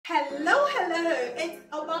Hello, it's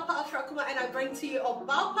Obapa Afrakuma and I bring to you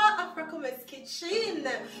Obapa Afrakuma's Kitchen.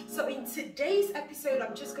 So in today's episode,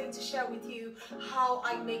 I'm just going to share with you how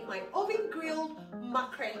I make my oven grilled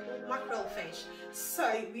mackerel fish.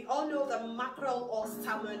 So we all know that mackerel or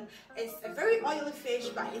salmon is a very oily fish,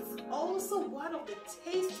 but it's also one of the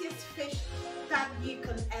tastiest fish that you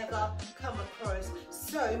can ever come across.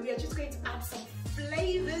 So we are just going to add some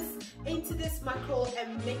flavors into this mackerel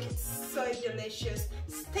and make it so delicious.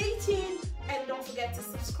 Stay tuned and don't forget to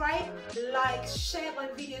subscribe, like, share my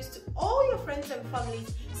videos to all your friends and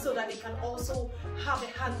families so that they can also have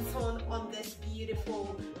a hands-on on this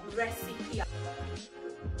beautiful recipe.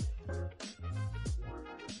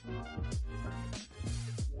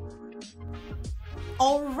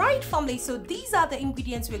 Alright family, so these are the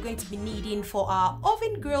ingredients we're going to be needing for our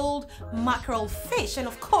oven grilled mackerel fish, and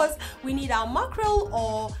of course we need our mackerel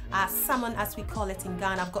or our salmon as we call it in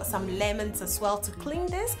Ghana. I've got some lemons as well to clean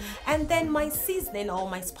this, and then my seasoning or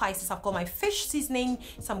my spices. I've got my fish seasoning,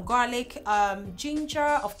 some garlic,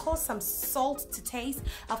 ginger, of course some salt to taste.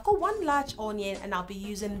 I've got one large onion and I'll be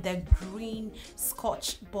using the green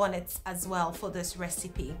Scotch bonnets as well for this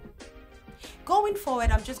recipe. Going forward,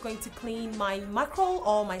 I'm just going to clean my mackerel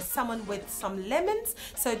or my salmon with some lemons.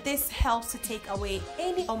 So this helps to take away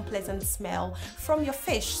any unpleasant smell from your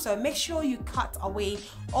fish. So make sure you cut away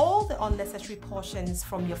all the unnecessary portions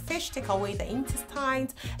from your fish, take away the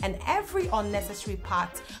intestines and every unnecessary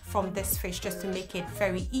part from this fish, just to make it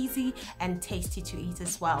very easy and tasty to eat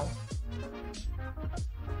as well.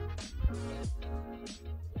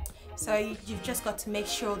 So you've just got to make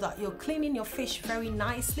sure that you're cleaning your fish very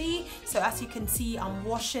nicely. So as you can see, I'm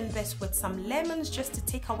washing this with some lemons just to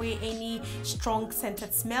take away any strong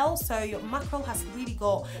scented smell. So your mackerel has really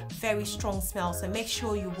got very strong smell. So make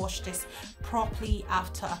sure you wash this properly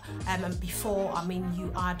after and before,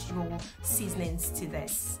 you add your seasonings to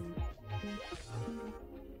this.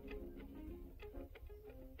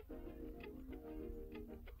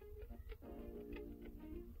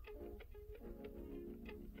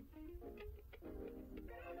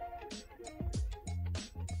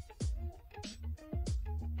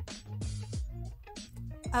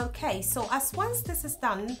 Okay, so once this is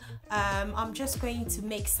done, I'm just going to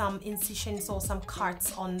make some incisions or some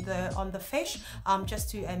cuts on the fish,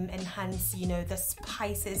 just to enhance, the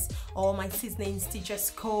spices or my seasonings to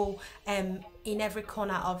just go in every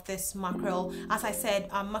corner of this mackerel. As I said,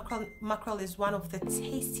 mackerel is one of the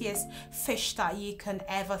tastiest fish that you can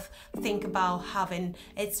ever think about having.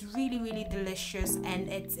 It's really delicious, and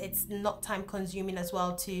it's not time consuming as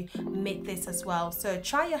well to make this as well. So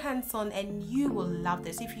try your hands on and you will love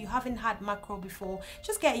this. If you haven't had mackerel before,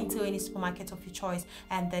 just get into any supermarket of your choice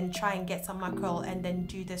and then try and get some mackerel and then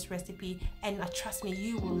do this recipe, and trust me,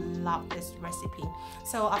 you will love this recipe.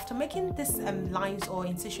 So after making this lines or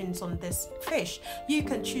incisions on this fish, you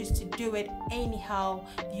can choose to do it anyhow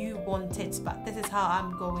you want it, but this is how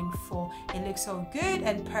I'm going for. It looks so good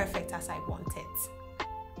and perfect as I want it.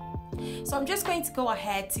 So I'm just going to go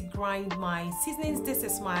ahead to grind my seasonings. This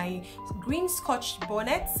is my green Scotch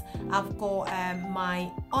bonnets. I've got my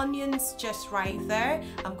onions just right there.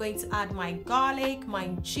 I'm going to add my garlic, my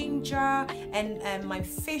ginger, and my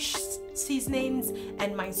fish seasonings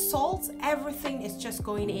and my salt. Everything is just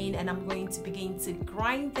going in, and I'm going to begin to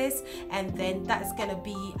grind this, and then that's gonna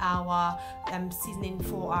be our seasoning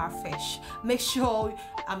for our fish. Make sure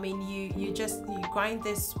you grind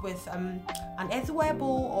this with an earthenware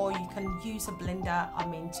bowl, or you can use a blender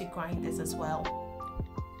to grind this as well.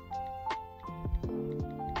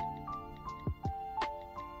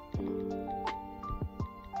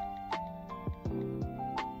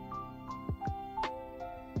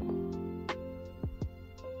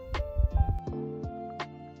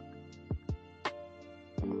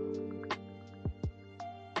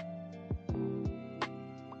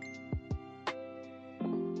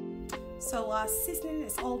 So our seasoning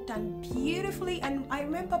is all done beautifully, and I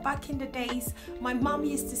remember back in the days my mom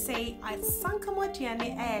used to say,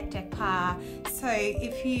 so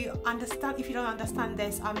if you don't understand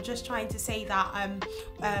this, I'm just trying to say that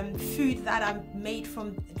food that are made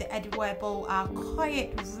from the earthenware bowl are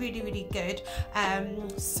quite really good.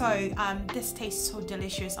 This tastes so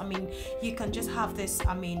delicious. You can just have this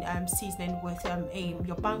seasoning with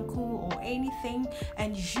your banku or anything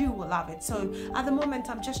and you will love it. So at the moment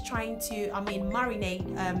I'm just trying to marinate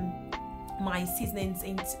my seasonings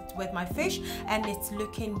with my fish, and it's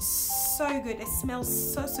looking so good. It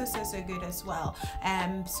smells so good as well.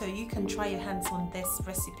 So you can try your hands on this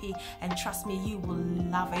recipe, and trust me, you will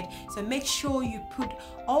love it. So make sure you put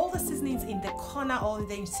all the seasonings in the corner, all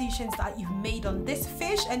the incisions that you've made on this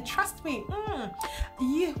fish, and trust me,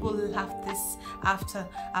 you will love this after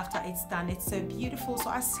it's done. It's so beautiful.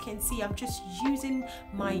 So as you can see, I'm just using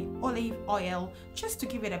my olive oil just to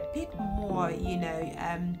give it a bit more, you know,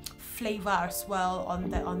 flavor as well on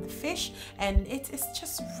the fish, and it is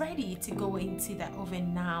just ready to go into the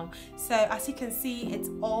oven now. So as you can see, it's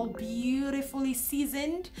all beautifully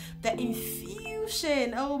seasoned. The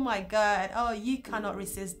infusion, oh my god, oh, you cannot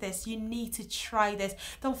resist this. You need to try this.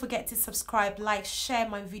 Don't forget to subscribe, like, share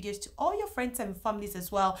my videos to all your friends and families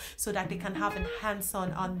as well, so that they can have a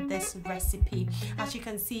hands-on on this recipe. As you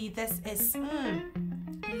can see, this is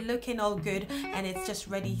looking all good, and it's just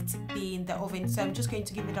ready to be in the oven. So I'm just going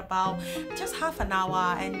to give it about just half an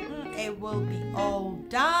hour, and it will be all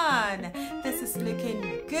done. This is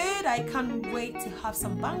looking good. I can't wait to have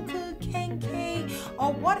some banku, kenke,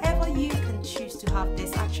 or whatever you can choose to have,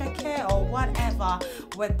 this achake or whatever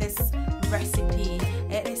with this recipe.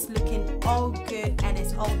 It is looking all good, and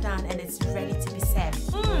it's all done, and it's ready to be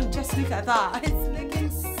served. Just look at that. It's looking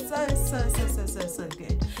so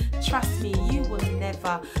good. Trust me, you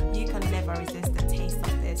can never resist the taste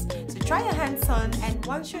of this. So try your hands on, and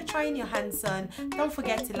once you're trying your hands on, don't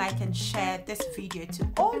forget to like and share this video to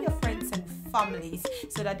all your friends and families,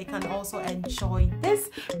 so that they can also enjoy this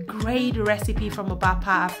great recipe from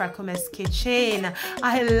Obapa Afrakume's kitchen.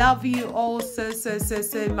 I love you all so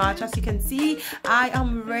much. As you can see, I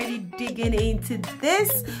am really digging into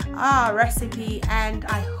this recipe, and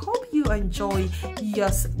I hope you enjoy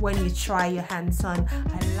yours when you try your hands on.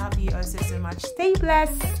 I love you also so much. Stay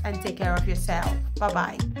blessed and take care of yourself. Bye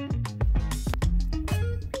bye.